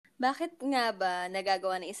Bakit nga ba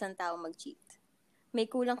nagagawa ng isang tao mag-cheat? May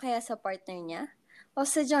kulang kaya sa partner niya? O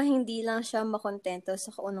sadyang hindi lang siya makontento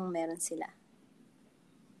sa kung anong meron sila?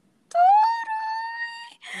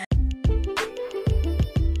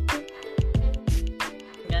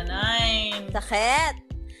 Ganay. Sakit!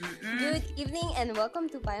 Good evening and welcome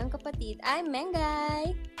to Payong Kapatid. I'm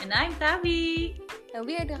Mengay. And I'm Tavi. And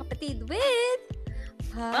we are the kapatid with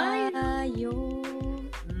Payong.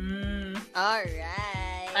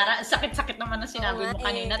 Alright. Para sakit-sakit naman na sinabi mo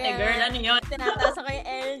kanina. Girl, ano yun? Tinataas ko yung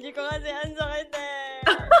energy ko kasi ang sakit eh.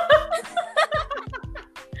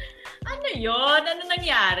 Ano yun? Ano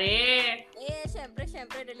nangyari?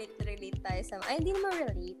 Syempre, relate tayo sa... Ay, hindi naman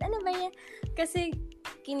relate. Ano ba yan? Kasi,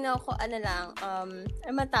 ano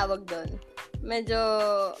matawag doon? Medyo,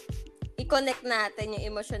 i-connect natin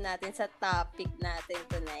yung emosyon natin sa topic natin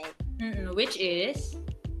tonight. Which is?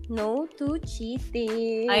 No to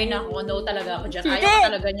cheating. Ay, naku, no talaga ako dyan. Ayoko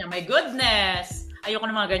talaga niya. My goodness! Ayoko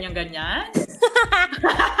na mga ganyan-ganyan.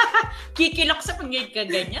 Kikilok sa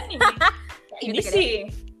pag-ganyan. Easy.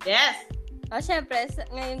 Yes. Syempre,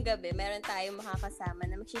 ngayong gabi, meron tayong makakasama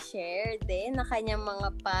na mag-share din na kanyang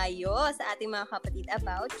mga payo sa ating mga kapatid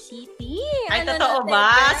about cheating. Ay, totoo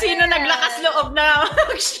ba? Sino naglakas loob na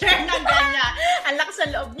mag-share ng ganyan? Ang lakas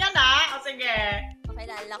ng loob niya na. O sige.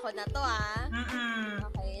 Pakilala ko na to,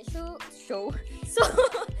 Okay, show. So,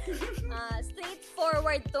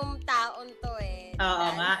 straightforward tong taon to eh. Oo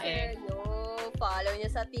nga eh. Follow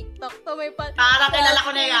niyo sa TikTok to. May para kilala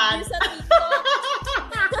ko na yan. Sa TikTok.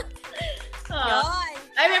 Yun.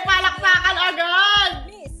 Ay, may palakpakan agad!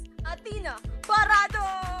 Miss Athena Parado!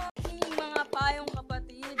 Yung mga payong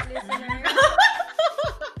kapatid, listener.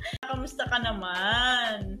 Kamusta ka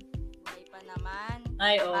naman? May pa naman.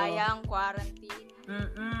 Ay, oo. Kaya ang quarantine.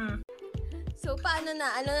 So, paano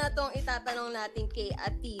na? Ano na tong itatanong natin kay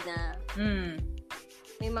Athena?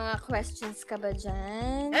 May mga questions ka ba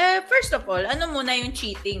dyan? First of all, ano muna yung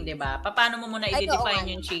cheating, di ba? Paano mo muna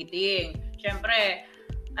i-define yung cheating? Siyempre,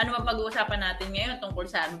 ano ba pag-uusapan natin ngayon tungkol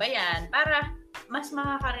saan ba yan? Para mas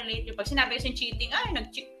makaka-relate yung pag sinabi kasi cheating,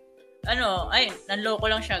 nanloko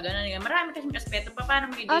lang siya, gano'n. Marami kasing aspeto. Paano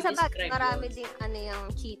mo i-describe yun? Marami din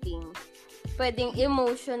yung cheating. Pwedeng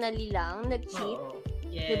emotionally lang nag-cheat.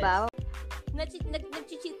 Yes. Diba?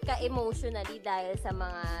 Nag-cheat ka emotionally dahil sa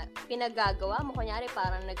mga pinagagawa mo. Kunyari,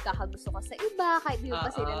 parang nagkakagusto ka sa iba, kahit di mo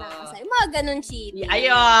pa sila nakasaya. Mga ganun cheating.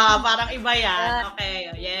 Parang iba yan.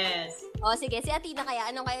 Okay, yes. Sige. Si Athena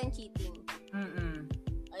kaya, anong kaya yung cheating?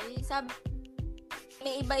 Ay,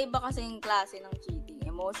 may iba-iba kasing klase ng cheating.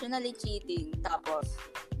 Emotionally cheating. Tapos,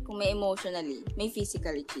 kung may emotionally, may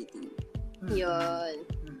physically cheating. Yun.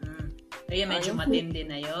 Kaya medyo matindi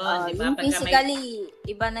na yun. Diba? Yung physically,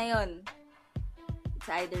 iba na yun. It's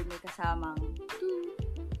either may kasamang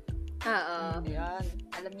yan.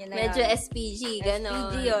 Alam niyo na medyo yan. SPG, gano'n.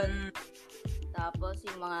 SPG yun. Tapos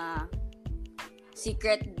yung mga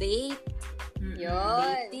secret date.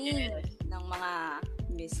 Dating ng mga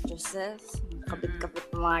mistresses. Kapit-kapit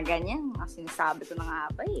ng mga ganyan. Mga sinasabi ko na nga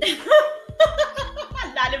ba eh.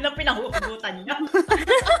 Ang lalim ng pinahuhugutan niya.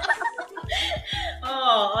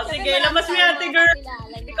 Sige. Labas mo yan, girl.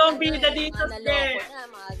 Ikaw ang bida dito, sige.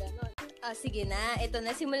 Sige na. Ito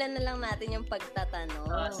na. Simulan na lang natin yung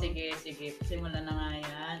pagtatanong. Sige. Simulan na nga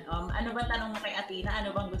yan. Ano ba tanong mo kay Athena?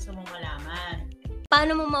 Ano bang gusto mong malaman?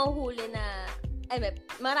 Paano mo mahuhuli na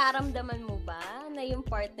mararamdaman mo ba na yung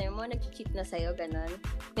partner mo nag-cheat na sa'yo, ganon?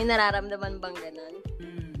 May nararamdaman bang ganon?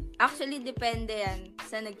 Actually, depende yan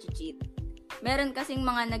sa nag-cheat. Meron kasing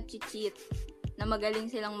mga nag-cheat na magaling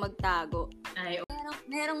silang magtago.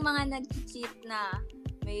 Merong mga nag-cheat na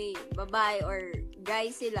may babae or guy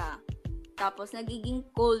sila, tapos nagiging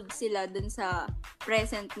cold sila dun sa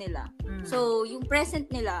present nila. So, yung present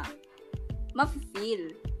nila,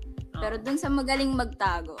 ma-feel. Pero dun sa magaling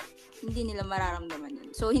magtago, hindi nila mararamdaman yun.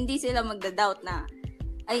 So, hindi sila magda-doubt na,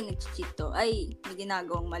 ay, nag-cheat to. Ay, may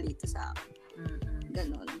ginagawang mali to sa akin.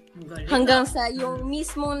 Ganon. Hanggang sa yung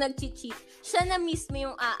mismong nag-cheat, siya na mismo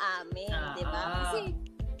yung aamin. Diba? Kasi,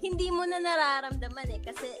 hindi mo na nararamdaman eh.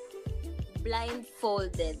 Kasi,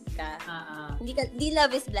 blindfolded ka. Di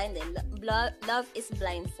love is blinded. Love is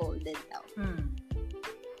blindfolded daw.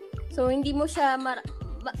 So, hindi mo siya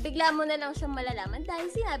bigla mo na lang siyang malalaman dahil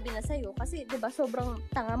sinabi na sa'yo. Kasi, di ba, sobrang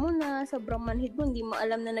tanga mo na, sobrang manhid mo, hindi mo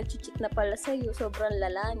alam na nag-cheat na pala sa'yo, sobrang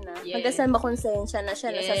lala na. Yes. Hanggang saan makonsensya na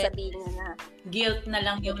siya, nasasabihin niya na. Guilt na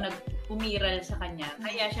lang yung nag-umiral sa kanya.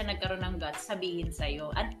 Kaya siya nagkaroon ng guts sabihin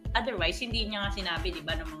sa'yo. At otherwise, hindi niya nga sinabi, di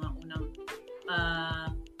ba, ng mga unang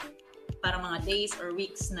parang mga days or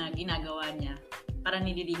weeks na ginagawa niya. Parang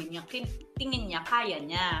nililihim niya. Tingin niya, kaya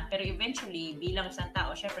niya. Pero eventually, bilang isang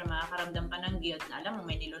tao, syempre makakaramdam ka ng guilt na alam mo,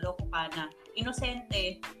 may niloloko ka na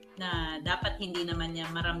inosente na dapat hindi naman niya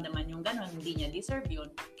maramdaman yung gano'n, hindi niya deserve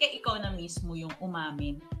yun. Kaya ikaw na mismo yung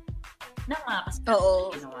umamin na mga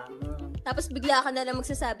kasalanan ginawa mo. Tapos bigla ka na lang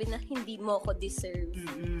magsasabi na hindi mo ako deserve.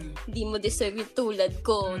 Hindi mo deserve yung tulad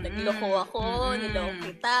ko. Nagloko ako, niloko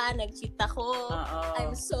kita, nag-cheat ako.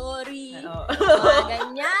 I'm sorry. Mga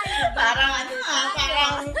ganyan. Parang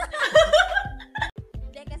parang...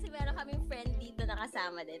 Hindi, kasi meron kaming friend dito na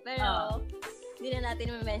kasama din. Pero, hindi na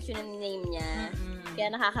natin ma-mention yung name niya.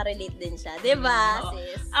 Kaya nakaka-relate din siya. Diba,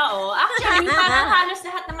 sis? Oo. Actually, parang halos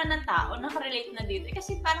lahat naman ng tao nakarelate na dito.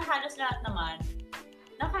 Kasi parang halos lahat naman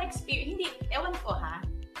naka-experience. Hindi, ewan ko ha.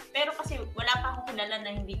 Pero kasi wala pa akong kilala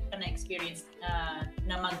na hindi pa na-experience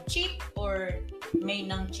na mag-cheat or may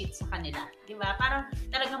nang-cheat sa kanila. Diba? Parang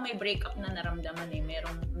talagang may breakup na naramdaman eh.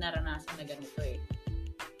 Merong naranasan na ganito eh.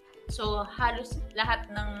 So, halos lahat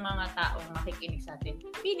ng mga taong makikinig sa atin,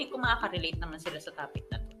 feeling ko makaka-relate naman sila sa topic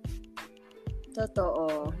na to.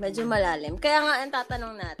 Totoo. Medyo malalim. Kaya nga ang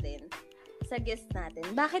tatanong natin sa guest natin,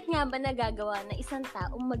 bakit nga ba nagagawa na isang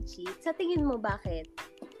taong mag-cheat? Sa tingin mo, bakit?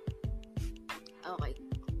 Okay.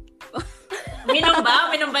 Minom ba?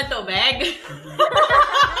 Minom ba tubig?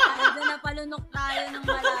 Medyo napalunok tayo ng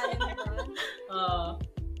malalim doon.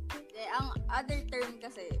 Ang other term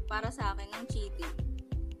kasi, para sa akin, ng cheating,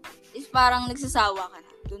 is parang nagsasawa ka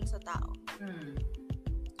na dun sa tao.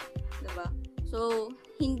 Diba? So,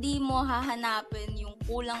 hindi mo hahanapin yung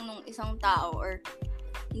kulang ng isang tao or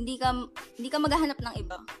hindi ka maghahanap ng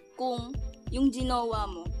iba kung yung ginawa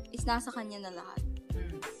mo is nasa kanya na lahat.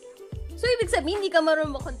 So, ibig sabihin, hindi ka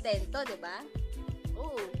marunong makontento, diba?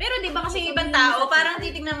 Oo. Pero diba kasi yung ibang tao, parang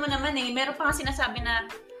titignan mo naman eh, meron pa nga sinasabi na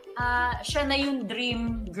siya na yung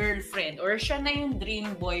dream girlfriend or siya na yung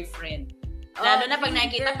dream boyfriend. Lalo na pag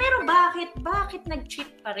nakikita. Pero bakit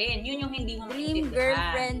nag-cheat pa rin? Yun yung hindi mo dream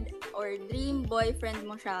girlfriend or dream boyfriend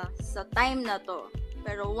mo siya sa time na to.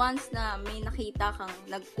 Pero once na may nakita kang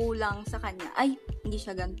nagkulang sa kanya, ay, hindi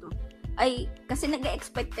siya ganito. Ay, kasi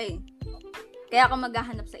nag-expect ka eh. Kaya ka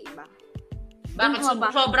maghahanap sa iba. Bakit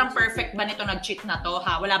sobrang perfect ba nito nag-cheat na to,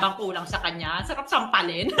 ha? Wala bang kulang sa kanya? Sarap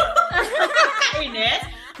sampalin. Kainis?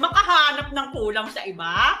 Makahanap ng kulang sa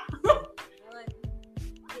iba?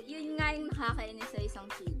 Yun nga yung nakakainis sa isang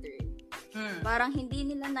cheater. Parang hindi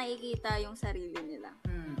nila nakikita yung sarili nila.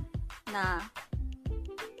 Na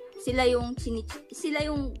sila yung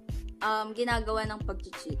ginagawa ng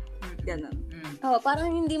pag-cheat. Ganun.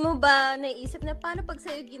 Parang hindi mo ba naiisip na paano pag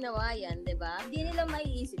sa'yo ginawa yan, diba? Hindi nila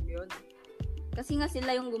maiisip yun. Kasi nga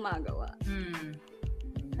sila yung gumagawa.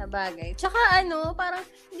 Sabagay. Tsaka parang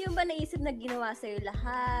hindi mo ba naisip na ginawa sa'yo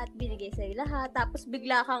lahat, binigay sa'yo lahat, tapos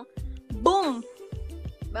bigla kang, boom!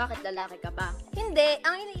 Bakit lalaki ka ba? Hindi.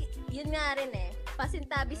 Yun nga rin eh.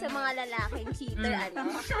 Pasintabi sa mga lalaking cheater,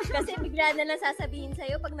 Kasi bigla na lang sasabihin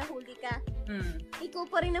sa'yo pag nahuli ka, ikaw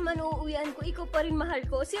pa rin naman uuwian ko, ikaw pa rin mahal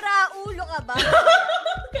ko. Sira ulo ka ba?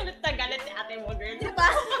 Galit na galit si ate mo, girl. Diba?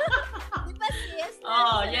 Diba, sis?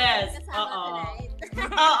 Yes.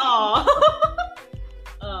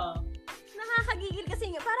 Nakakagigil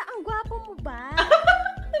kasi nga, parang ang gwapo mo ba?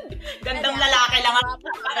 Gandang lalaki lang ako.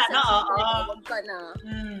 Huwag ka na.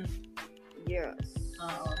 Yes.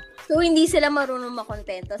 So, hindi sila marunong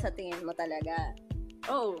makontento sa tingin mo talaga?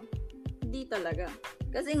 Hindi talaga.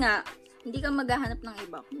 Kasi nga, hindi ka maghahanap ng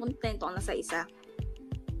iba. Kontento ka na sa isa.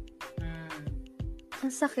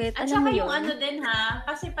 Ang sakit. At saka yung din ha,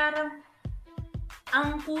 kasi parang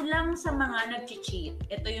ang kulang sa mga nag-cheat,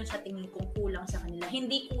 ito yung sa tingin kong kulang sa kanila.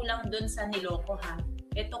 Hindi kulang dun sa niloko ha.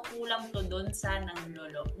 Ito kulang to dun sa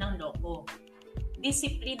ng loko.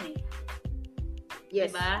 Discipline eh.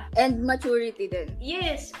 Yes. Diba? And maturity din.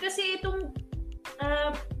 Yes. Kasi itong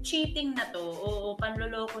cheating na to, o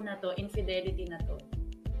panloloko na to, infidelity na to,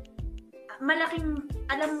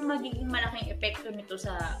 magiging malaking epekto nito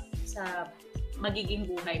sa magiging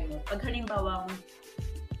buhay mo. Pag halimbawa,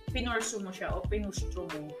 pinorso mo siya o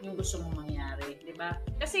pinustro mo yung gusto mong mangyari. Diba?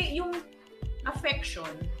 Kasi yung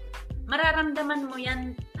affection, mararamdaman mo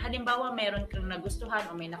yan, halimbawa meron kang nagustuhan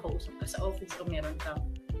o may nakausap ka sa office o meron kang,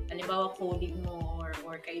 halimbawa colleague mo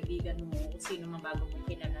or kaibigan mo, sino man bago mong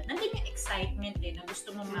kilala. Nandun yung excitement na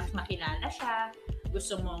gusto mong makilala siya,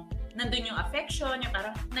 gusto mong, nandun yung affection, yung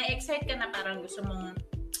parang na-excite ka na parang gusto mong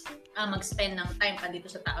mag-spend ng time pa dito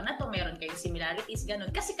sa tao na to, meron kayong similarities, ganun.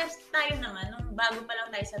 Kasi tayo naman, nung bago pa lang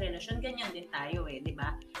tayo sa relasyon, ganyan din tayo di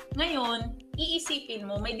ba? Ngayon, iisipin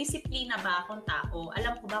mo, may disiplina ba akong tao?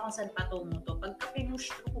 Alam ko ba kung saan patungo to? Pagka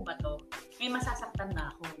pinushto ko ba to, may masasaktan na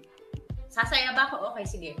ako. Sasaya ba ako? Okay,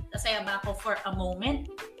 sige. Sasaya ba ako for a moment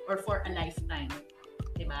or for a lifetime?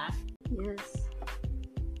 di ba? Yes.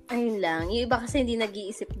 Ayun lang. Yung iba kasi hindi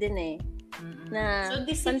nag-iisip din eh. Na so,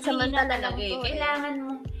 disiplina talaga eh. Kailangan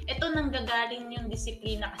mo, ito nanggagaling yung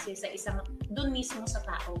disiplina kasi sa isang, dun mismo sa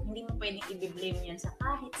tao. Hindi mo pwedeng i-blame yan sa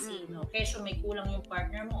kahit sino. Kesyo may kulang yung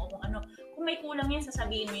partner mo o kung ano. Kung may kulang yan,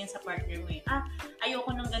 sasabihin mo yan sa partner mo eh. Ayoko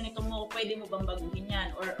ng ganito mo, pwede mo bang baguhin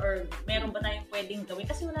yan? Or meron ba tayong pwedeng gawin?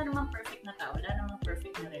 Kasi wala namang perfect na tao, wala namang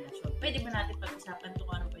perfect na relasyon. Pwede ba natin pag-usapan ito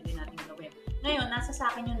kung ano pwede natin gawin? Ngayon, nasa sa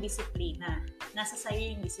akin yung disiplina. Nasa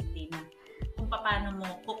sa'yo yung disiplina. Kung paano mo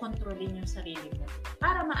kukontrolin yung sarili mo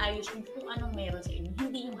para maayos yung kung anong meron sa inyo.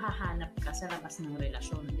 Hindi yung hahanap ka sa labas ng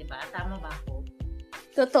relasyon, di ba? Tama ba ako?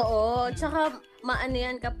 Totoo. Tsaka, maano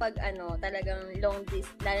yan kapag talagang lalo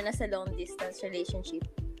na sa long distance relationship.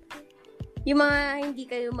 Yung mga hindi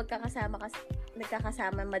kayo nagkakasama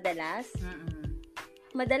madalas.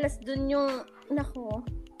 Madalas dun yung,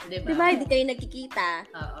 diba hindi kayo nagkikita?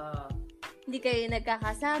 Oo. Hindi kayo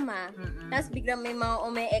nagkakasama. Tapos biglang may mga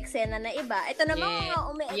umi-eksena na iba. Ito naman mga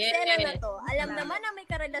umi-eksena na to. Alam naman na may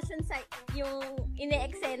karelasyon sa yung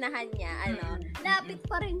ine-eksenahan niya. Lapit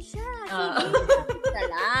pa rin siya. Sige, lapit ka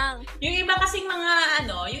lang. Yung iba kasing mga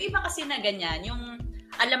yung iba kasi na ganyan, yung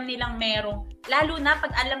alam nilang merong, lalo na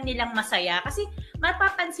pag alam nilang masaya. Kasi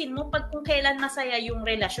mapapansin mo pag kung kailan masaya yung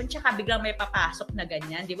relasyon tsaka biglang may papasok na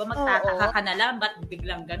ganyan, di ba? Magtataka ka na lang, ba't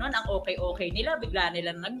biglang ganon? Ang okay-okay nila, bigla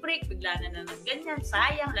nilang nag-break, bigla na ganyan,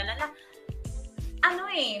 sayang, lalala.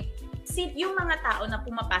 Yung mga tao na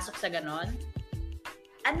pumapasok sa ganon,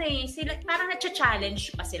 sila, parang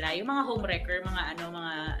na-challenge pa sila. Yung mga homewrecker, mga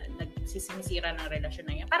nagsisimisira ng relasyon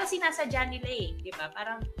na yan. Parang sinasadya nila di ba?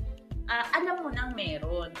 Parang, alam mo nang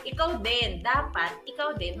meron. Ikaw din,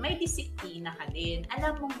 may disiplina ka din.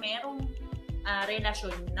 Alam mo merong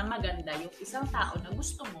relasyon na maganda yung isang tao na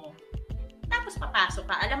gusto mo. Tapos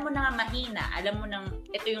papasok ka, alam mo na nga mahina, alam mo nang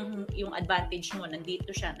ito yung advantage mo,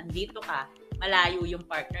 nandito siya, nandito ka, malayo yung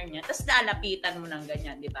partner niya. Tapos lalapitan mo ng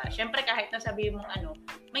ganyan, di ba? Syempre kahit nasabihin mo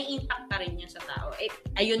may impact pa rin yun sa tao.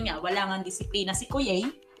 Ayun nga, wala nga disiplina si Kuya.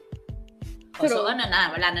 So wala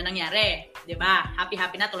na nangyari. 'Di ba? Happy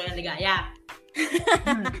na, tuloy ang ligaya.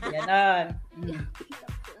 Ganon.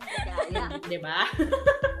 Ligaya. 'Di ba?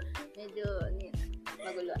 Medyo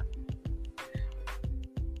magulo.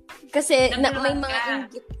 Kasi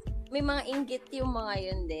may mga inggit yung mga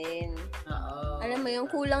yun din. Oo. Alam mo, yung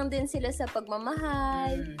kulang din sila sa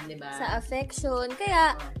pagmamahal, diba? sa affection.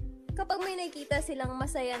 Kaya kapag may nakikita silang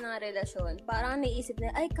masaya ng relasyon, parang naisip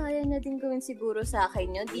na, ay, kaya niya din gawin siguro sa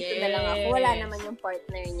akin yun. Dito na lang ako. Wala naman yung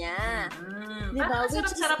partner niya. Diba? Parang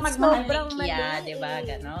sarap magmahal ni Kia, diba?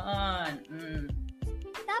 Ganon.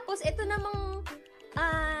 Tapos, ito namang,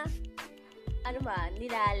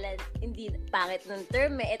 hindi, pangit ng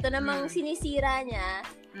term Ito namang sinisira niya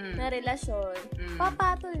na relasyon.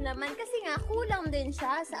 Papatol naman. Kasi nga, kulang din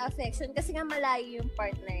siya sa affection. Kasi nga, malayo yung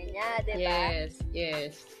partner niya, diba?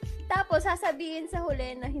 Yes. Tapos, sasabihin sa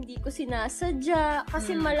huli na hindi ko sinasadya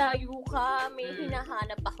kasi malayo ka, may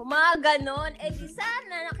hinahanap ako. Mga ganon. Di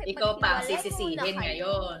sana nakipaghiwalay ikaw pa ang sisisihin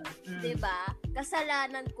ngayon. Diba?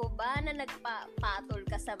 Kasalanan ko ba na nagpapatol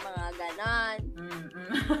ka sa mga ganon?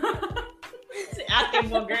 Si ate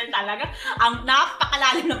mo, girl, talaga. Ang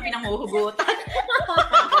napakalalim ng pinanghuhugutan.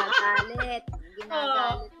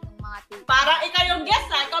 Ginagalit ng mga tita. Parang ikaw yung guest,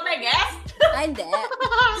 Ikaw may guest? Hindi.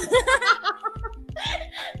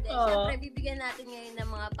 Siyempre, bibigyan natin ngayon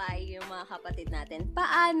ng mga payo yung mga kapatid natin.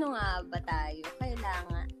 Paano nga ba tayo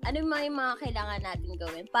kailangan? Ano yung mga kailangan natin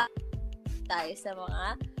gawin? Tayo sa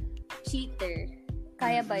mga cheater.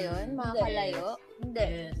 Kaya ba yun? Mga kalayo? Hindi.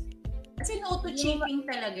 Yes. Kasi no to cheating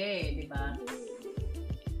talaga di ba?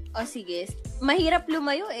 O sige. Mahirap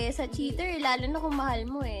lumayo sa cheater, lalo na kung mahal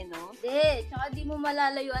mo no? Hindi. Tsaka di mo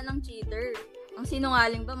malalayuan ng cheater. Ang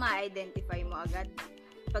sinungaling ba, ma-identify mo agad?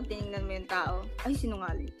 Pag tinignan mo yung tao, ay,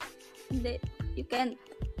 sinungaling. Hindi. You can't.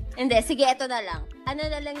 Hindi. Sige, ito na lang. Ano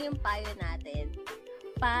na lang yung payo natin?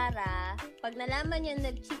 Para, pag nalaman niya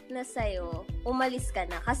nag-cheat na sa'yo, umalis ka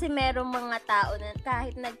na. Kasi merong mga tao na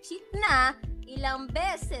kahit nag-cheat na, ilang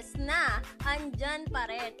beses na, andyan pa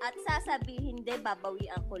rin. At sasabihin, hindi,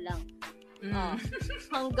 babawian ko lang.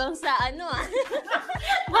 Hanggang sa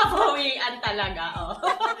Babawian talaga,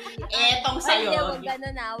 Etong sa'yo. Huwag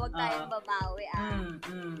gano'n huwag tayong babawi,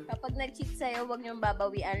 Kapag nag-cheat sa'yo, huwag niyong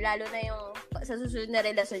babawian. Lalo na yung sa susunod na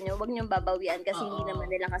relasyon niyo, huwag niyong babawian kasi hindi naman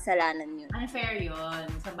nila kasalanan yun. Unfair yun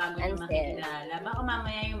sa bago niyo makikilala. Baka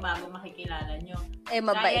mamaya yung bago makikilala niyo.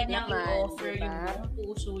 Mabait kaya niyang naman. i-offer yung buong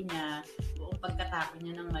puso niya, buong pagkatapon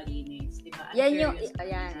niya ng malinis. Diba?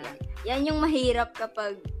 Yan yung mahirap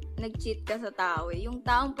kapag nag-cheat ka sa tao. Yung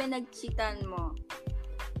taong pinag-cheatan mo,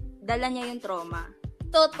 dala niya yung trauma.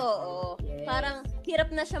 Totoo. Yes. Parang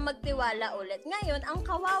hirap na siya magtiwala ulit. Ngayon, ang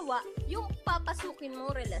kawawa, yung papasukin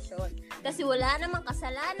mong relasyon. Kasi wala namang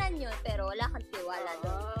kasalanan yun, pero wala kang tiwala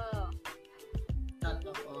doon.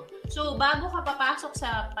 Totoo. So, bago ka papasok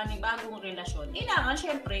sa panibagong relasyon, kailangan,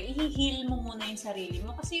 syempre, i-heal mo muna yung sarili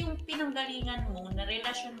mo. Kasi yung pinanggalingan mo na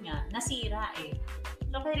relasyon nga, nasira eh.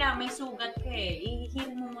 So, kailangan may sugat ka eh.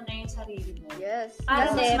 I-heal mo muna yung sarili mo. Yes.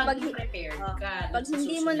 Para mas mag-prepared ka. Pag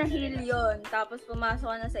hindi mo na-heal yun, tapos pumasok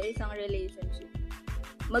ka na sa isang relationship,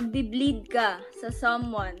 magbi-bleed ka sa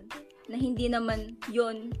someone na hindi naman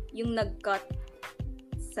yun yung nag-cut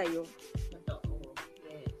sa'yo. Totoo.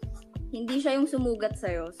 Yes. Hindi siya yung sumugat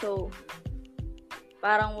sa'yo. So,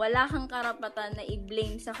 parang wala kang karapatan na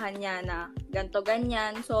i-blame sa kanya na ganto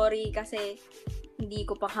ganyan, sorry kasi hindi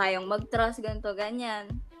ko pa kayang mag-trust, ganto ganyan.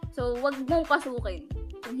 So, wag mong pasukin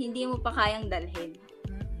kung hindi mo pa kayang dalhin.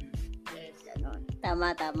 Yes. Ganon.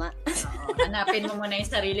 Tama. Oo. Hanapin mo muna yung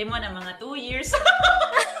sarili mo ng mga 2 years.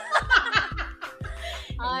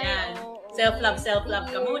 Ayan. Self-love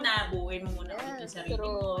ka muna. Buuin mo muna ulit yung sarili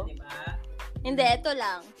mo. Diba? Hindi, ito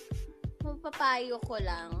lang. Mapapayo ko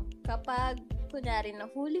lang. Kapag, kunwari,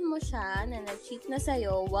 nahuli mo siya na nag-cheat na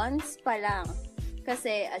sa'yo, once pa lang.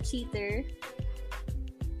 Kasi a cheater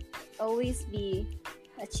always be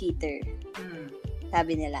a cheater.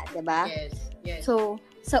 Sabi nila, diba? Yes. So,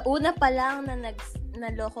 sa una pa lang na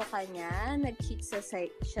naloko ka niya, nag-cheat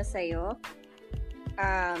siya sa'yo,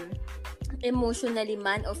 emotionally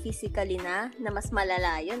man o physically na mas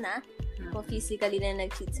malala yun kung physically na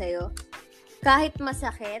nag-cheat sa'yo, kahit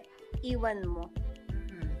masakit, iwan mo.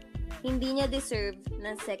 Hindi niya deserve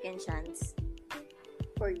ng second chance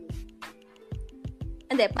for you.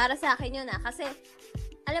 Hindi, para sa akin yun kasi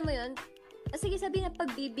alam mo yun, sige sabihin na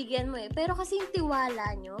pagbibigyan mo pero kasi yung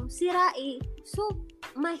tiwala nyo, sira So,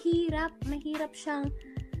 mahirap siyang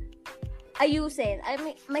ayusin.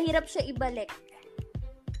 Mahirap siya ibalik.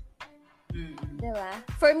 Diba?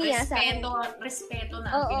 For me, sa akin. Respeto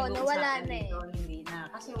na. Oo, nawala na Hindi na.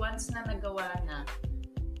 Kasi once na nagawa na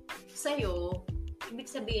sa'yo, ibig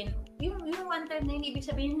sabihin, yung one time na yun, ibig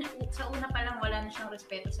sabihin, sa una pa lang wala na siyang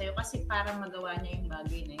respeto sa'yo kasi parang magawa niya yung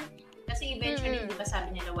bagay na yun. Kasi eventually, di ba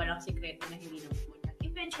sabi nila walang sikreto na hindi nabubuo niya.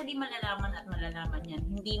 Eventually, malalaman yan.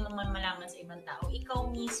 Hindi mo man malaman sa ibang tao.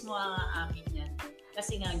 Ikaw mismo ang aamin yan.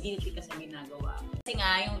 Kasi nga, guilty ka sa ginagawa mo. Kasi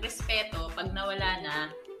nga, yung respeto, pag nawala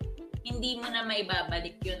na, hindi mo na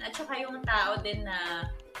maibabalik yun. At saka yung tao din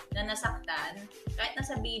na nasaktan, kahit na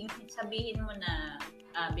sabihin mo na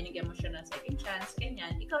binigyan mo siya ng second chance,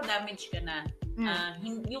 ganyan, ikaw damage ka na.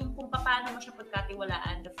 Yung kung paano mo siya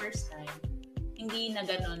pagkatiwalaan the first time, hindi na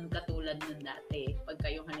ganun katulad ng dati. Pag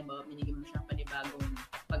kayo, halimbawa, binigyan mo siya panibagong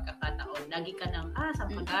pagkakataon, lagi ka nang, saan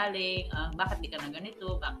ka galing, bakit di ka na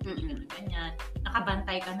ganito, bakit di ka na ganyan,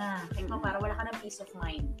 nakabantay ka na. Kaya para wala ka ng peace of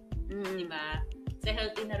mind. Diba? Sa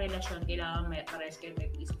healthy na relasyon, kailangan pares kayo may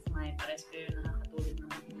peace of mind, pares kayo nakakatulog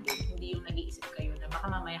ng hindi yung nag-iisip kayo na baka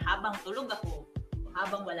mamaya habang tulog ako, o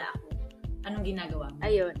habang wala ako, anong ginagawa mo?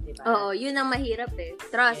 Ayun. Diba? Oo, yun ang mahirap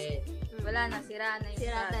Trust. Wala na, sira na yung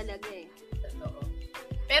trust. Talaga Totoo.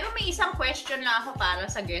 Pero may isang question lang ako para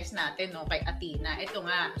sa guest natin, no, kay Athena. Ito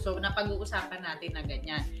nga, so napag-uusapan natin na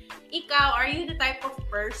ganyan. Ikaw, are you the type of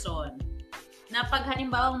person na pag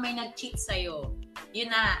halimbawa may nag-cheat sa'yo, yun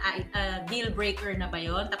na, deal breaker na ba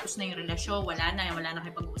yun? Tapos na yung relasyon, wala na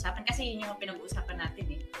kayo pag-uusapan. Kasi yun yung pinag-uusapan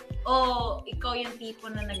natin O ikaw yung tipo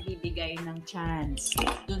na nagbibigay ng chance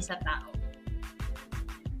dun sa tao?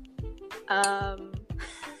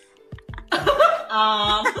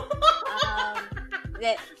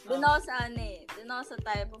 Doon ako sa doon ako sa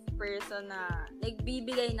type of person na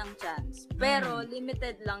nagbibigay ng chance. Pero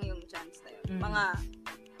limited lang yung chance na yun. Mga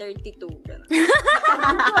 32, gano'n.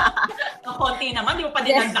 Konti naman, di mo pa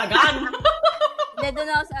dinagdagan. Hindi, doon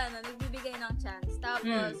ako sa nagbibigay ng chance.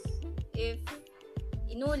 Tapos, if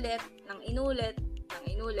inulit,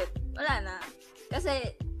 wala na.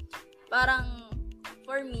 Kasi, parang,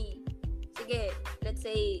 for me, sige, let's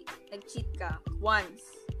say, nag-cheat ka once.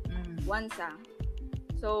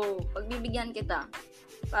 So, pagbibigyan kita,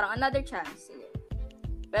 parang another chance. Sige.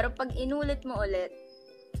 Pero pag inulit mo ulit,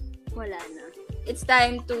 wala na. It's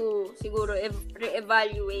time to, siguro,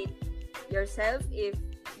 re-evaluate yourself if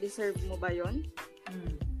deserve mo ba yun?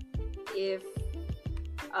 If,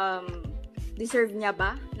 deserve niya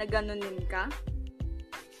ba na ganunin ka?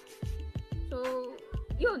 So,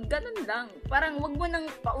 yun, ganun lang. Parang wag mo nang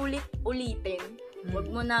paulit-ulitin. Wag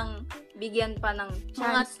mo nang bigyan pa ng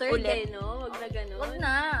chance ulit. No? Wag na ganun. Wag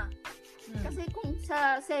na. Kasi kung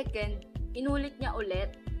sa second, inulit niya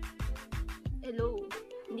ulit, hello,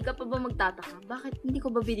 hindi ka pa ba magtataka? Bakit hindi ko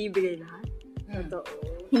ba binibigay lahat?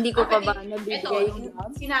 Totoo. Hindi ko pa ba nabibigay yung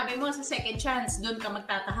love? Sinabi mo sa second chance, doon ka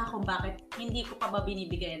magtataka kung bakit hindi ko pa ba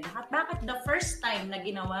binibigay lahat. Bakit the first time na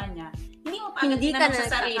ginawa niya, hindi mo pa agad tinanong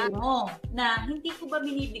sa sarili mo na hindi ko ba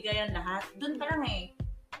binibigay ang lahat? Doon pa lang eh.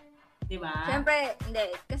 Diba? Siyempre, hindi.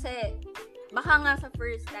 Kasi, baka nga sa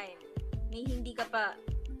first time, may hindi ka pa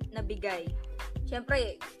nabigay.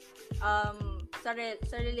 Siyempre,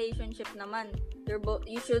 sa relationship naman,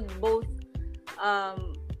 you should both,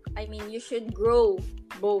 you should grow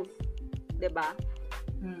both. Diba?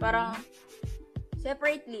 Parang,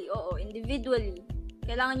 separately, individually,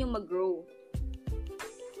 kailangan nyo mag-grow.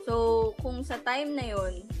 So, kung sa time na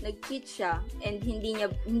yon nag-cheat siya, and hindi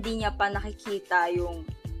niya pa nakikita yung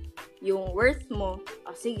worth mo,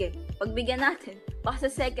 sige, pagbigyan natin. Baka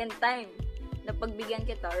sa second time na pagbigyan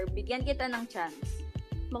kita or bigyan kita ng chance,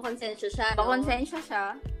 makonsensya siya. Makonsensya siya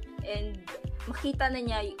and makita na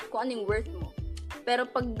niya kung ano yung worth mo. Pero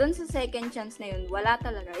pag doon sa second chance na yun, wala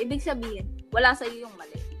talaga. Ibig sabihin, wala sa'yo yung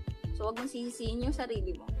mali. So, wag mong sisisihin yung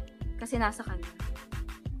sarili mo kasi nasa kanya.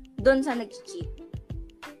 Doon sa nag-cheat.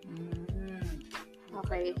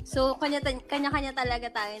 Okay. So, kanya-kanya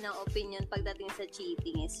talaga tayo ng opinion pagdating sa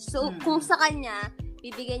cheating. So, kung sa kanya,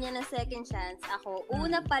 bibigyan niya ng second chance, ako,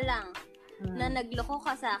 una pa lang na nagloko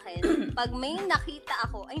ka sa akin, pag may nakita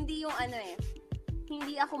ako, hindi yung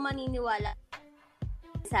hindi ako maniniwala.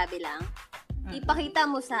 Sabi lang, ipakita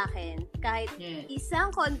mo sa akin kahit isang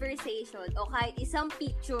conversation o kahit isang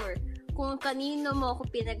picture kung kanino mo ako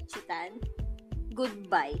pinag-cheatan,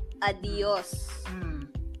 goodbye, adios.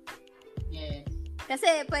 Yes.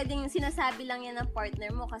 Kasi pwedeng sinasabi lang yan ng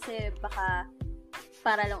partner mo kasi baka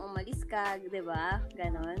para lang umalis ka, 'di ba?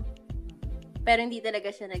 Ganon. Pero hindi talaga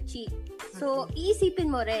siya nag-cheat. So, iisipin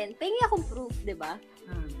mo rin, pengi akong proof, 'di ba?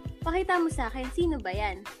 Pakita mo sa akin, sino ba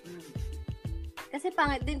yan? Kasi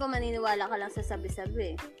pangit din kung maniniwala ka lang sa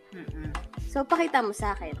sabi-sabi. So, pakita mo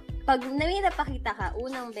sa akin. Pag napakita ka,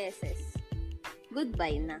 unang beses,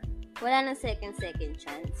 goodbye na. Wala nang second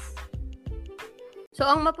chance. So,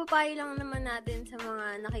 ang mapapayo lang naman natin sa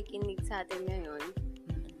mga nakikinig sa atin ngayon,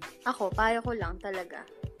 payo ko lang talaga.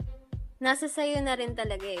 Nasa sayo na rin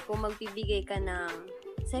talaga kung magbibigay ka ng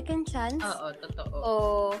second chance. Oo, totoo. O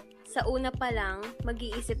sa una pa lang,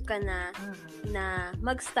 mag-iisip ka na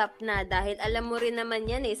mag-stop na dahil alam mo rin naman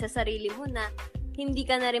yan sa sarili mo na hindi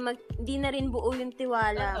na rin buo yung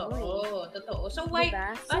tiwala mo Oo, totoo. So, why,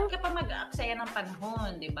 diba? Bakit ka pa mag-aaksaya ng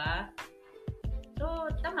panahon, di ba? So,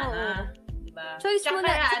 tama na. Diba? Choice mo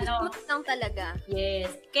lang talaga.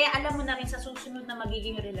 Yes. Kaya alam mo na rin sa susunod na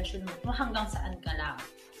magiging relasyon mo hanggang saan ka lang.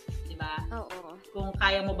 Diba? Oo. Kung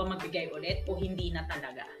kaya mo ba magbigay ulit o hindi na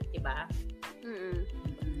talaga. Diba?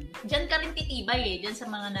 Diyan ka rin titibay Diyan sa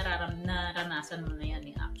mga naranasan mo na yan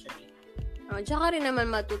actually. Diyan ka rin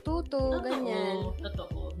naman matututo, ganyan.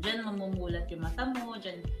 Totoo. Diyan mamumulat yung mata mo.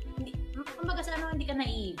 Diyan, kumbaga sa hindi ka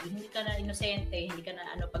naive, hindi ka na inosente, hindi ka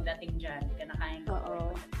na pagdating diyan, hindi ka na kayang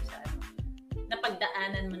sa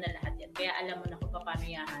napagdaanan mo na lahat yan. Kaya alam mo na kung paano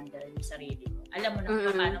i-handle yung sarili mo. Alam mo na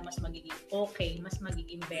kung paano mas magiging okay, mas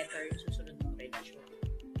magiging better yung susunod mong relasyon.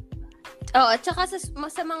 Oo, tsaka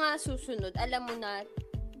sa mga susunod, alam mo na,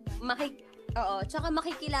 tsaka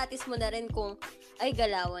makikilatis mo na rin kung, ay,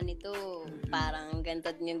 galawan nito. Parang ganito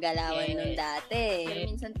din yung galawan nung dati.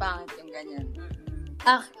 Pero minsan pangit yung ganyan.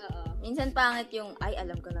 Minsan pangit yung, ay,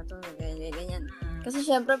 alam ko na to, ganyan. Kasi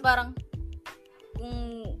syempre parang,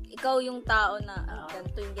 kung ikaw yung tao na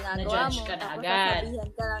ganito yung ginagawa mo, tapos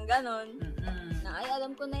sasabihan ka lang ganon, na ay,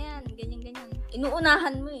 alam ko na yan, ganyan.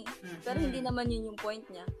 Inuunahan mo Pero hindi naman yun yung point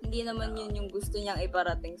niya. Hindi naman yun yung gusto niyang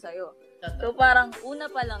iparating sa'yo. So, parang una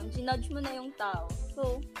pa lang, ginudge mo na yung tao.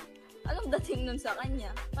 So, anong dating nun sa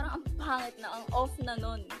kanya? Parang ang pangit na, ang off na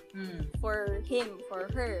nun for him, for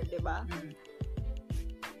her, diba?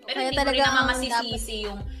 Pero hindi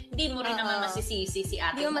mo rin naman masisisi si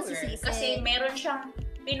Ate Moore. Kasi meron siyang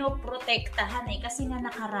pinoprotektahan kasi nga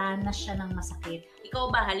nakaranas siya ng masakit.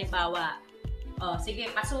 Ikaw ba, halimbawa, sige,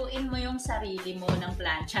 pasuin mo yung sarili mo ng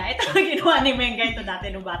plancha. Ito ang ginawa ni Menga ito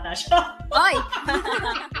dati nung bata siya. Oy!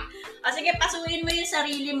 Sige, pasuin mo yung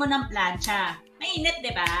sarili mo ng plancha. Mainit,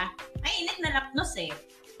 di ba? Mainit na lapnos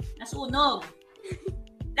Nasunog.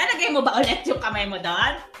 Lalagay mo ba ulit yung kamay mo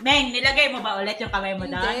doon? Meng, nilagay mo ba ulit yung kamay mo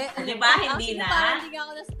doon? Di ba? Hindi na. Hindi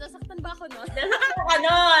ako nasaktan ba ako nun? Nasaktan ka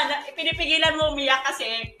nun. Pinipigilan mo umiyak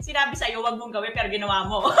kasi sinabi sa'yo, wag mong gawin pero ginawa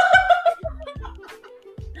mo.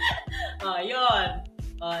 Yun.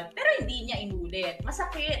 Pero hindi niya inulit.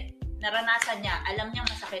 Masakit. Naranasan niya. Alam niya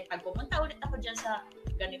masakit. Pag pumunta ulit ako dyan sa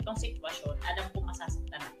ganitong sitwasyon, alam ko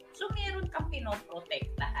masasaktan ako. So, meron kang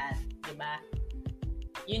pinoprotektahan. Diba?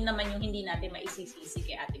 Yun naman yung hindi natin maisisisi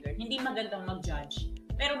kay Ate Girl. Hindi magandang mag-judge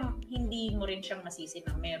Pero hindi mo rin siyang masisi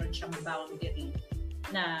na meron siyang boundary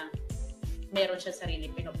na meron siya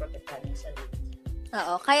sarili, pinoprotektahan yung sarili.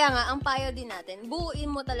 Oo, kaya nga, ang payo din natin, buuin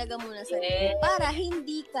mo talaga muna sarili para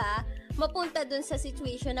hindi ka mapunta dun sa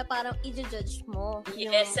situation na parang i-judge mo.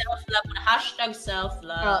 Yes, self-love.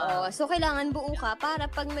 #self-love. Oo, so kailangan buo ka para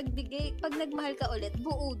pag nagmahal ka ulit,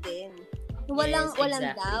 buo din. Walang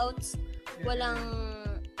doubts, walang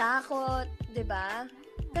takot, 'di ba?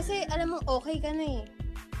 Kasi alam mo, okay ka na eh.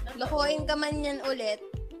 Lokohin ka man yan ulit.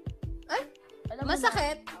 Ay,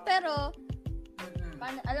 masakit, pero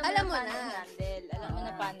alam mo na. Alam mo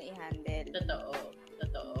na paano i-handle. Totoo.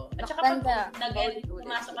 At saka pag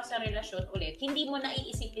pumasok ka sa relasyon ulit, hindi mo na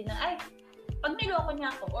iisipin na, ay, pag niloko niya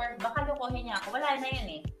ako or baka lokohin niya ako, wala na yan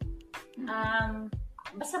eh.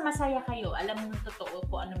 Basta masaya kayo. Alam mo totoo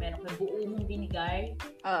kung ano meron kayo. Buo mong binigay,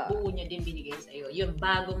 buo niya din binigay sa'yo. Yung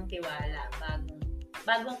bagong tiwala,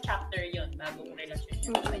 bagong chapter yun, bagong relasyon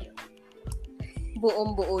yun sa'yo.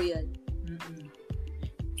 Buong-buo yun.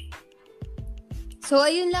 So,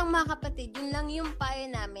 ayun lang mga kapatid. Yun lang yung payo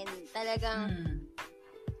namin. Talagang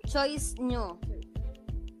choice nyo.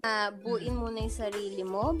 Buuin muna yung sarili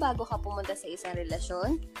mo bago ka pumunta sa isang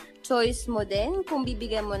relasyon. Choice mo din kung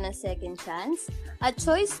bibigyan mo ng second chance. At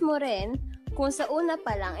choice mo rin kung sa una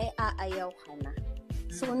pa lang ay aayaw ka na.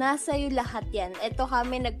 So, nasa iyo lahat yan. Ito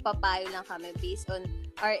kami, nagpapayo lang kami based on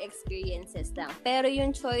our experiences lang. Pero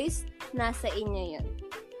yung choice, nasa inyo yun.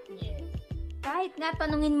 Kahit nga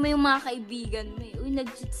tanungin mo yung mga kaibigan mo uy,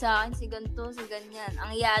 nag-cheat sa akin, si ganito, si ganyan.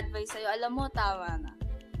 Ang i-advise sa'yo, alam mo, tama na.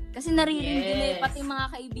 Kasi naririnig nila pati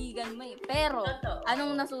mga kaibigan mo eh. Pero,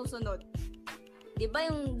 anong nasusunod? Di ba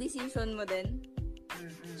yung decision mo din?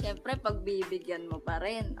 Siyempre, pagbibigyan mo pa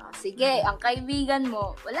rin. Sige, ang kaibigan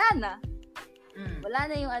mo, wala na. Wala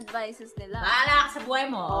na yung advices nila. Bahala ka sa buhay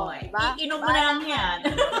mo. Diba? Iinom mo na lang yan.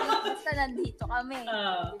 Basta nandito kami.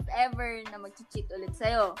 If ever na mag-cheat ulit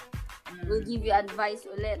sa'yo, we'll give you advice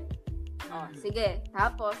ulit. Sige.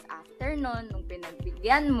 Tapos, after nun, nung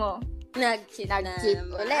pinagbigyan mo, nag-cheat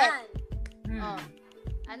ulit.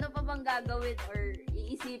 Ano pa bang gagawin or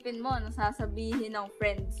iisipin mo nung sasabihin ng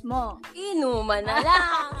friends mo? Inuman na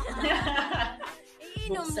lang.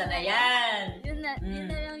 Buksan na yan. Yun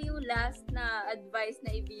na lang yung last na advice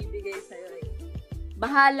na ibibigay sa'yo.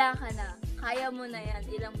 Bahala ka na. Kaya mo na yan.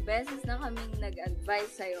 Ilang beses na kaming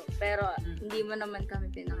nag-advise sa'yo. Pero hindi mo naman kami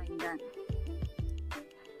pinakinggan.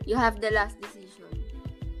 You have the last decision.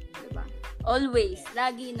 Diba? Always.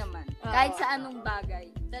 Lagi naman. Kahit sa anong bagay.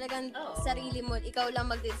 Talagang sarili mo, ikaw lang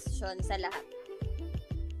mag-desisyon sa lahat.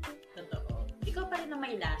 Totoo. Ikaw pa rin na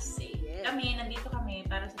may last say. Yes. Kami, nandito kami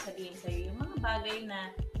para sasabihin sa'yo yung mga bagay na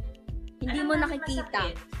hindi mo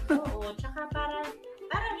nakikita. Oo. Tsaka para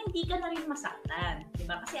hindi ka na rin masaktan.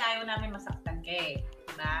 Diba? Kasi ayaw namin masaktan ka eh.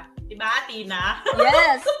 Diba? Diba, Tina?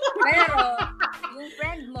 Yes! Pero, yung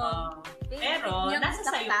friend mo, pero, nasa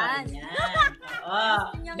sayo pa rin yan.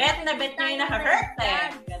 Bet na yung naka-hurt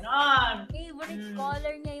eh. Ganon. Favorite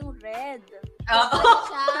color niya yung red.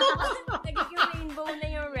 Nagiging rainbow na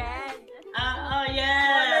yung red.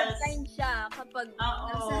 Yes. Color siya kapag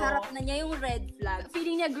nasa harap na niya yung red flag.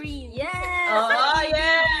 Feeling niya green. Yes!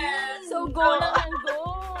 Yes! So, go lang ang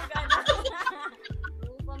go.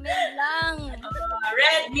 Pamil lang.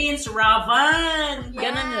 Red means Ravan.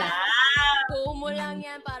 Ganun lang. Go mo lang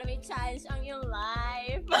yan para may challenge ang iyong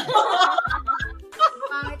life.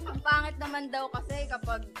 Ang pangit naman daw kasi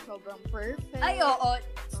kapag sobrang perfect. Ay, oo.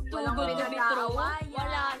 Too good to be true.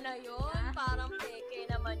 Wala na yun. Parang peke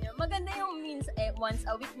naman yun. Maganda yung means, once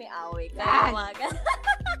a week may away ka. Once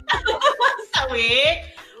a week?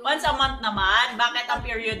 Once a month naman? Bakit ang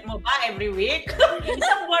period mo ba? Every week?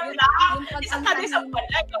 Isang buwan lang. Isang buwan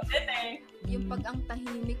lang. Yun eh. Yung pag ang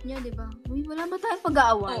tahimik niya, di ba? Uy, wala ba tayong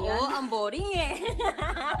pag-aawayan? Oo, ang boring eh.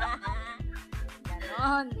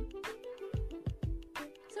 Ganon.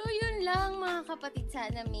 So, yun lang mga kapatid.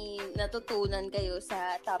 Sana may natutunan kayo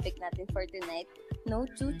sa topic natin for tonight. No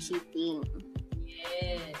to cheating.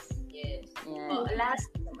 Yes. Yeah. Oh, last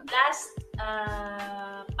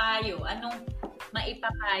payo. Anong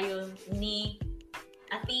maipapayo ni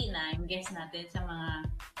Athena, yung guest natin sa mga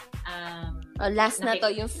last na to,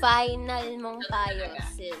 yung final mong payo,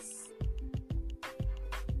 sis.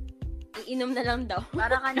 Iinom na lang daw.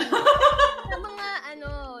 Para kanina. Sa mga,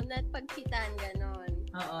 napagkitan, ganon.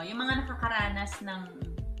 Oo, yung mga nakakaranas ng,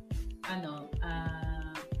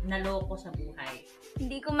 naloko sa buhay.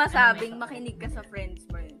 Hindi ko masabing makinig ka sa friends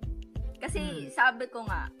mo yun. Kasi, sabi ko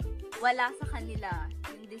nga, wala sa kanila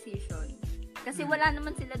yung decision. Kasi wala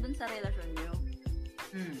naman sila dun sa relasyon nyo.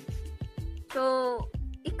 So,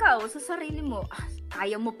 ikaw, sa sarili mo,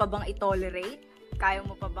 kaya mo pa bang i-tolerate? Kaya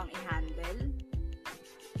mo pa bang i-handle?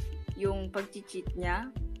 yung pag-cheat niya,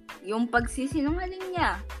 yung pagsisinungaling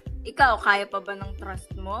niya. Ikaw, kaya pa ba ng trust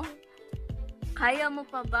mo? Kaya mo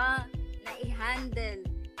pa ba na i-handle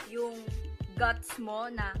yung guts mo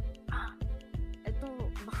na, eto,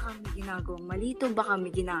 baka may ginagawa mali to, baka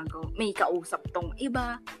may kausap tong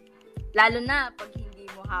iba. Lalo na pag hindi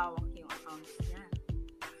mo hawak yung accounts niya.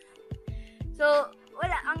 So,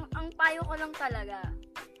 wala, ang payo ko lang talaga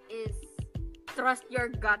is trust your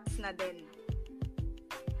guts na din.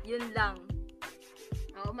 Yun lang.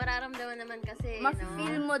 Oo, mararamdaman naman kasi,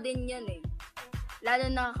 Ma-feel mo din yun eh. Lalo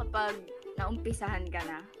na kapag naumpisahan ka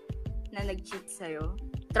na nag-cheat sa'yo.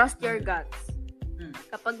 Trust your guts.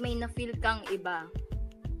 Kapag may na-feel kang iba,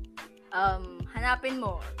 hanapin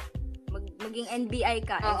mo. Maging NBI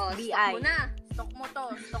ka, FBI. Stock mo na. Stock mo to.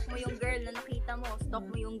 Stock mo yung girl na nakita mo. Stock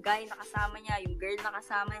mo yung guy na kasama niya. Yung girl na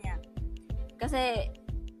kasama niya. Kasi,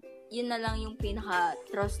 yun na lang yung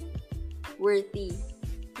pinaka-trustworthy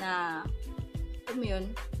na, alam mo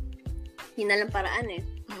yun? Yun na lang paraan eh.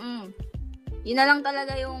 Yun na lang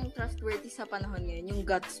talaga yung trustworthy sa panahon ngayon, yung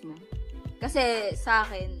guts mo. Kasi sa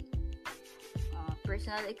akin,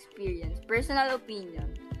 personal experience, personal opinion,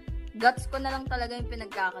 guts ko na lang talaga yung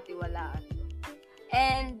pinagkakatiwalaan ko.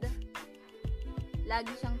 And,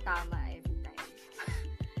 lagi siyang tama every time.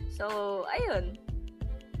 So, ayun.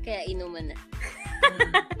 Kaya inuman na.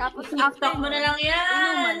 Tapos after mo na lang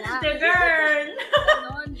yan, the girl.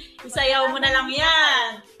 Isayaw mo na lang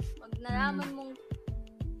yan. Pag nalaman mong,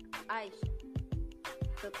 ay,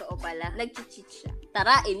 totoo pala. nag-cheat siya.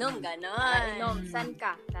 Tara, inom, ganon. Tara, inom. San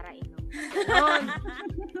ka? Tara, inom. Ganon.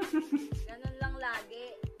 Ganon lang lagi.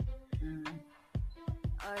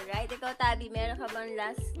 Alright, ikaw, Tabi, meron ka bang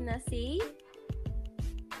last na say?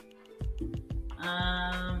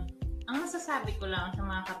 Ang masasabi ko lang sa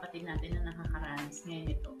mga kapatid natin na nakakaranas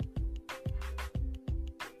ngayon ito.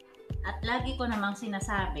 At lagi ko namang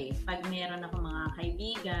sinasabi, pag meron ako mga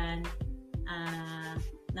kaibigan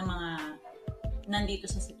na mga nandito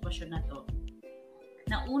sa sitwasyon na to,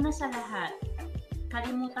 na una sa lahat,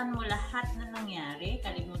 kalimutan mo lahat na nangyari,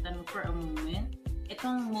 kalimutan mo for a moment,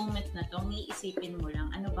 itong moment na to, iisipin mo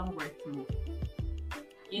lang, ano bang worth mo?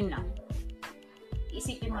 Yun lang.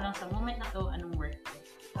 Isipin mo lang sa moment na to, anong worth ko?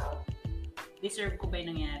 Deserve ko ba yung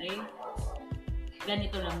nangyari?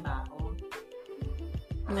 Ganito lang ba ako?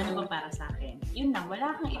 Ano ba para sa akin? Yun lang,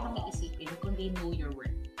 wala kang ibang iisipin kundi know your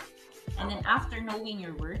worth. And then after knowing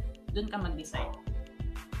your worth, dun ka mag-decide.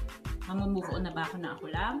 Mamumove on na ba ako na ako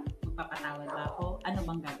lang? Magpapatawad ba ako? Ano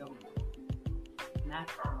bang gagawin ko? Diba?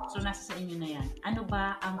 So, nasa sa inyo na yan. Ano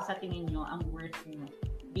ba ang sa tingin nyo ang worth mo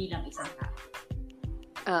bilang isang tao?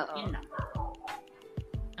 Yun lang.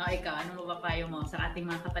 O, ikaw, ano mapapayo mo sa ating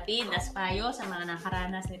mga kapatid? As payo sa mga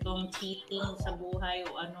nakaranas nitong cheating sa buhay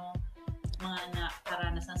o ano, mga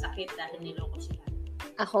nakaranas ng sakit dahil niloko sila?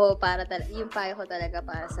 Ako, yung payo ko talaga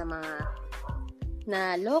para sa mga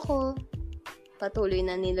naloko, patuloy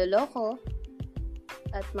na niloloko,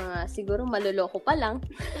 at mga siguro maloloko pa lang.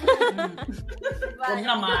 Huwag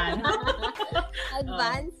naman.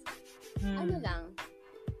 Advance. Ano lang,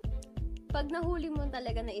 pag nahuli mo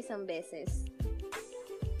talaga na isang beses,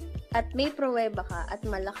 at may pruweba ka, at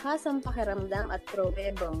malakas ang pakiramdam at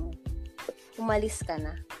pruweba mo, umalis ka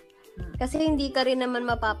na. Kasi hindi ka rin naman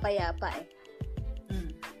mapapayapa eh.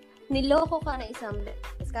 Niloko ka na isang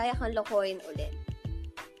beses, kaya kang lokohin ulit.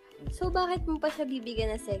 So, bakit mo pa siya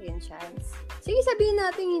bibigyan ng second chance? Sige, sabihin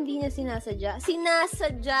natin hindi niya sinasadya.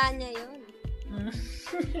 Sinasadya niya yun.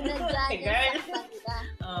 Sinadya niya sa ka.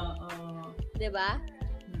 Diba?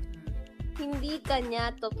 Hindi ka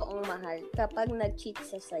niya totoong mahal kapag nag-cheat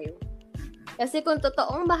siya sa'yo. Kasi kung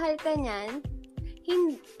totoong mahal ka niyan,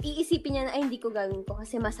 iisipin niya na, ay, hindi ko gawin ko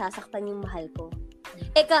kasi masasaktan yung mahal ko.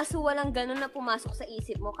 Eh, kaso walang ganun na pumasok sa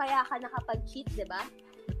isip mo, kaya ka nakapag-cheat, diba?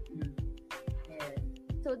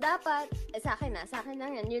 So, dapat, sa akin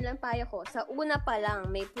lang yan, yun lang payo ko. Sa una pa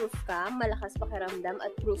lang, may proof ka, malakas pakiramdam,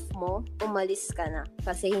 at proof mo, umalis ka na.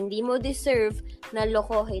 Kasi hindi mo deserve na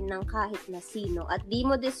lokohin ng kahit na sino, at di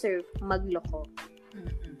mo deserve magloko.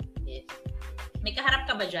 Yes. May kaharap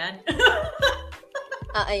ka ba dyan?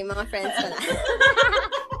 Ay, mga friends ko na.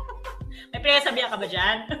 May pinasabihan ka ba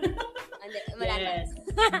dyan? Wala yes.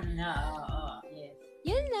 Yes.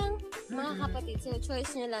 Yun lang, mga kapatid. So,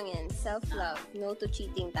 choice nyo lang yan. Self-love. No to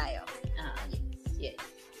cheating tayo. Yes.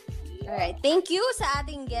 Alright. Thank you sa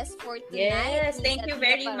ating guest for tonight. Yes. Thank you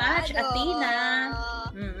very much, Athena.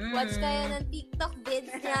 Watch kayo ng TikTok vids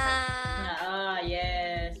niya.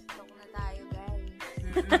 Yes. TikTok na tayo, guys.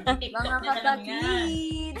 Mga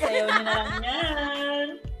kapatid. Sayaw nyo na lang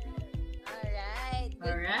yan. Alright.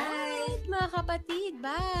 Good night, mga kapatid.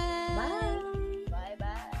 Bye. Bye.